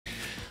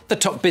The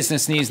top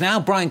business news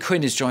now. Brian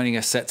Quinn is joining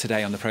us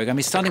today on the programme.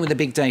 He's starting with a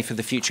big day for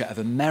the future of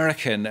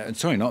African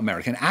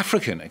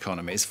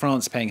economies.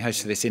 France paying host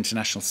to this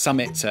international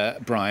summit,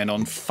 Brian,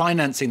 on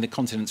financing the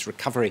continent's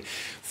recovery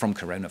from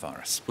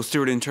coronavirus. Well,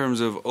 Stuart, in terms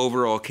of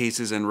overall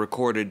cases and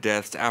recorded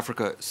deaths,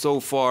 Africa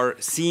so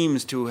far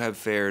seems to have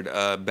fared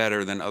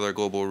better than other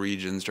global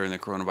regions during the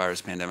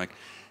coronavirus pandemic.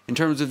 In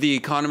terms of the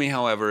economy,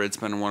 however, it's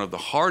been one of the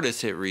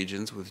hardest hit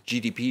regions, with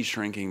GDP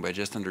shrinking by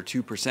just under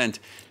 2%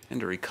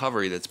 and a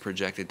recovery that's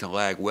projected to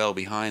lag well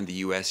behind the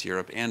US,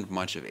 Europe, and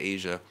much of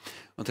Asia.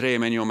 Well, today,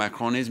 Emmanuel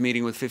Macron is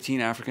meeting with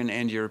 15 African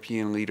and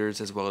European leaders,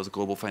 as well as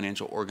global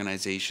financial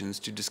organizations,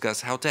 to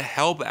discuss how to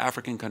help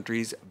African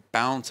countries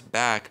bounce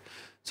back.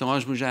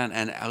 Solange Moujan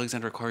and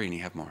Alexandra Quarini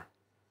have more.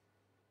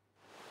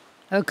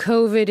 A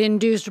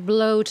COVID-induced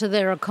blow to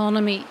their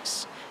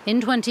economies. In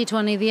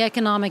 2020, the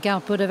economic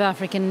output of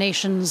African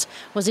nations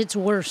was its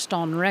worst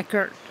on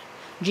record.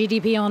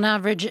 GDP on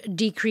average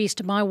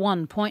decreased by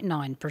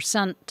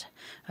 1.9%,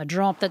 a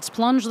drop that's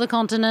plunged the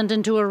continent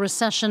into a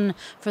recession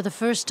for the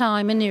first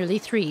time in nearly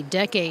 3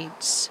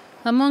 decades.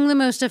 Among the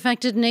most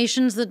affected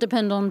nations that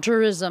depend on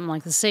tourism,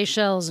 like the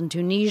Seychelles and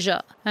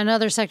Tunisia.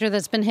 Another sector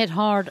that's been hit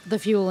hard, the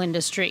fuel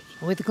industry.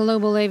 With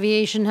global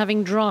aviation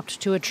having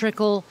dropped to a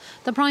trickle,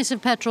 the price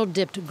of petrol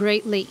dipped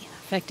greatly,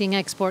 affecting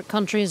export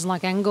countries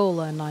like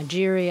Angola and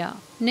Nigeria.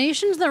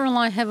 Nations that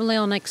rely heavily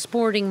on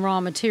exporting raw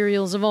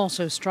materials have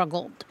also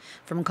struggled,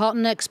 from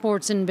cotton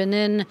exports in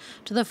Benin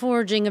to the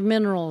foraging of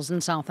minerals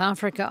in South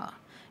Africa.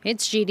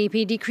 Its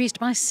GDP decreased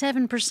by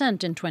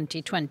 7% in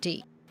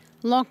 2020.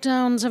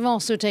 Lockdowns have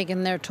also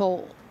taken their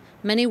toll.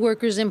 Many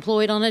workers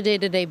employed on a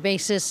day-to-day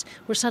basis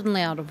were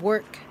suddenly out of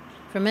work.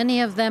 For many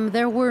of them,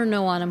 there were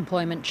no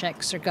unemployment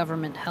checks or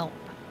government help.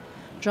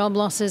 Job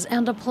losses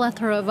and a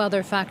plethora of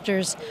other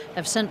factors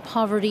have sent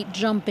poverty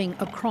jumping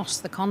across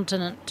the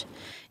continent.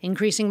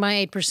 Increasing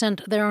by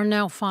 8%, there are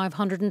now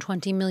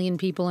 520 million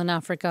people in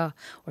Africa,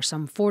 or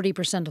some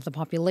 40% of the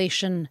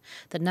population,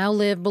 that now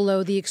live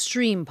below the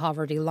extreme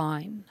poverty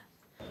line.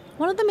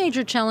 One of the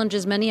major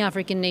challenges many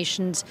African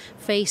nations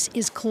face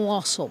is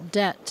colossal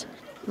debt.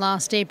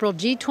 Last April,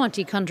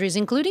 G20 countries,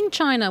 including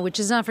China, which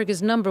is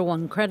Africa's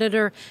 #1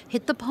 creditor,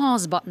 hit the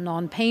pause button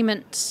on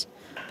payments.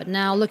 But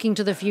now, looking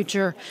to the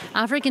future,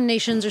 African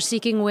nations are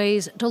seeking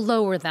ways to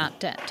lower that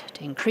debt,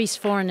 to increase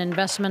foreign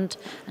investment,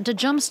 and to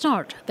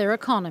jumpstart their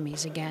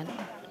economies again.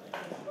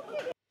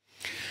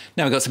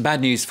 Now we've got some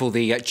bad news for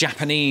the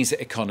Japanese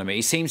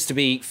economy. Seems to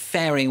be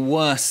faring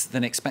worse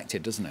than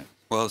expected, doesn't it?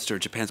 Well, Stuart,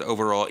 Japan's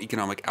overall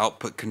economic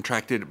output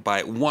contracted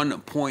by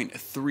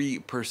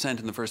 1.3%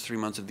 in the first 3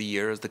 months of the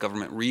year as the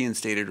government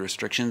reinstated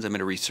restrictions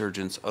amid a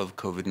resurgence of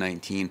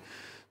Covid-19.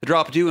 The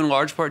drop due in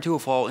large part to a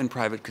fall in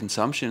private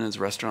consumption as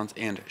restaurants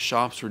and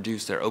shops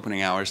reduced their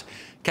opening hours.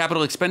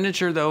 Capital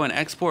expenditure, though, and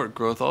export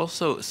growth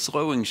also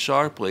slowing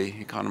sharply.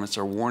 Economists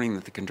are warning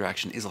that the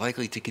contraction is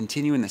likely to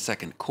continue in the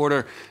second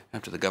quarter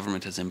after the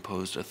government has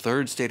imposed a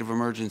third state of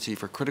emergency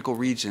for critical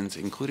regions,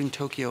 including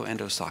Tokyo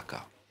and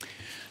Osaka.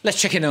 Let's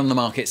check in on the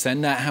markets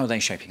then. How are they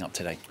shaping up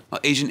today?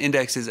 Well, Asian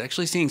index is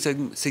actually seeing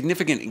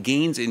significant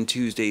gains in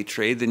Tuesday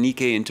trade. The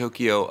Nikkei in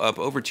Tokyo up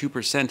over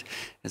 2%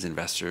 as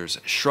investors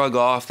shrug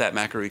off that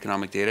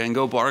macroeconomic data and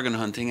go bargain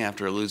hunting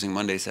after a losing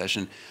Monday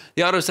session.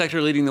 The auto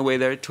sector leading the way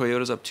there.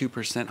 Toyota's up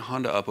 2%,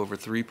 Honda up over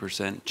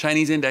 3%.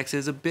 Chinese index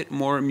is a bit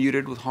more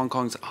muted, with Hong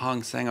Kong's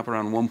Hang Seng up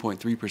around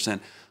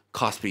 1.3%.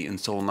 Kospi and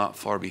Seoul not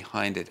far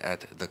behind it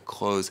at the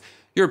close.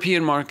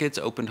 European markets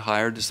opened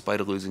higher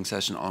despite a losing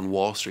session on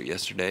Wall Street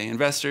yesterday.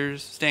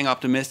 Investors staying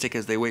optimistic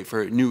as they wait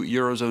for new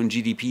Eurozone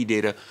GDP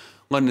data.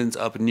 London's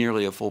up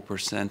nearly a full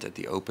percent at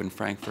the open.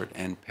 Frankfurt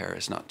and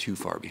Paris not too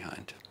far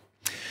behind.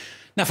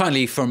 Now,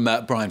 finally, from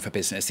Brian for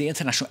Business, the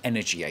International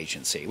Energy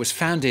Agency was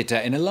founded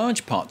in a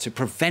large part to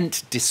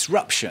prevent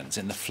disruptions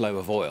in the flow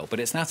of oil, but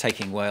it's now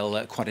taking,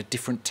 well, quite a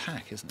different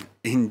tack, isn't it?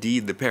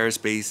 Indeed, the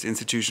Paris-based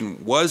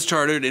institution was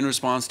chartered in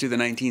response to the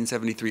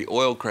 1973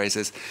 oil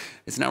crisis.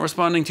 It's now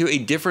responding to a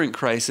different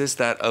crisis,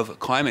 that of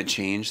climate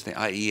change. The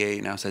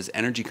IEA now says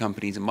energy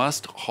companies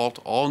must halt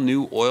all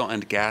new oil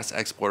and gas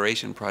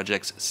exploration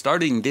projects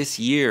starting this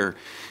year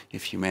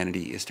if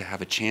humanity is to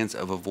have a chance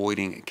of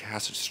avoiding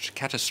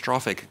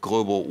catastrophic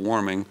global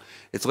warming.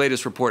 Its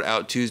latest report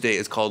out Tuesday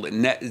is called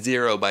Net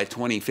Zero by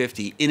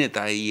 2050. In it,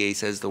 the IEA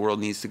says the world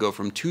needs to go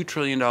from $2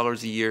 trillion a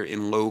year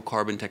in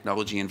low-carbon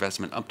technology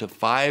investment up to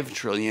 $5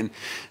 trillion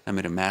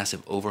amid a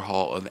massive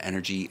overhaul of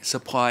energy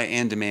supply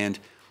and demand.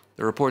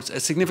 The report's a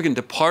significant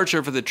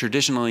departure for the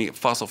traditionally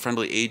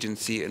fossil-friendly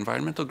agency.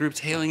 Environmental groups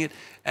hailing it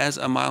as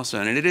a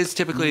milestone. And it is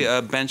typically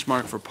a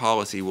benchmark for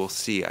policy. We'll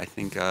see. I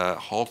think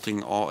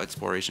halting all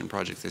exploration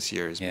projects this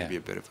year is maybe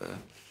a bit of a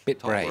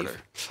tall brave,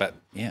 order. But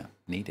yeah,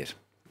 needed.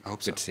 I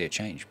hope so. Good to see a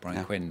change.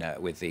 Brian Quinn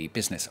with the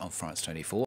Business on France 24.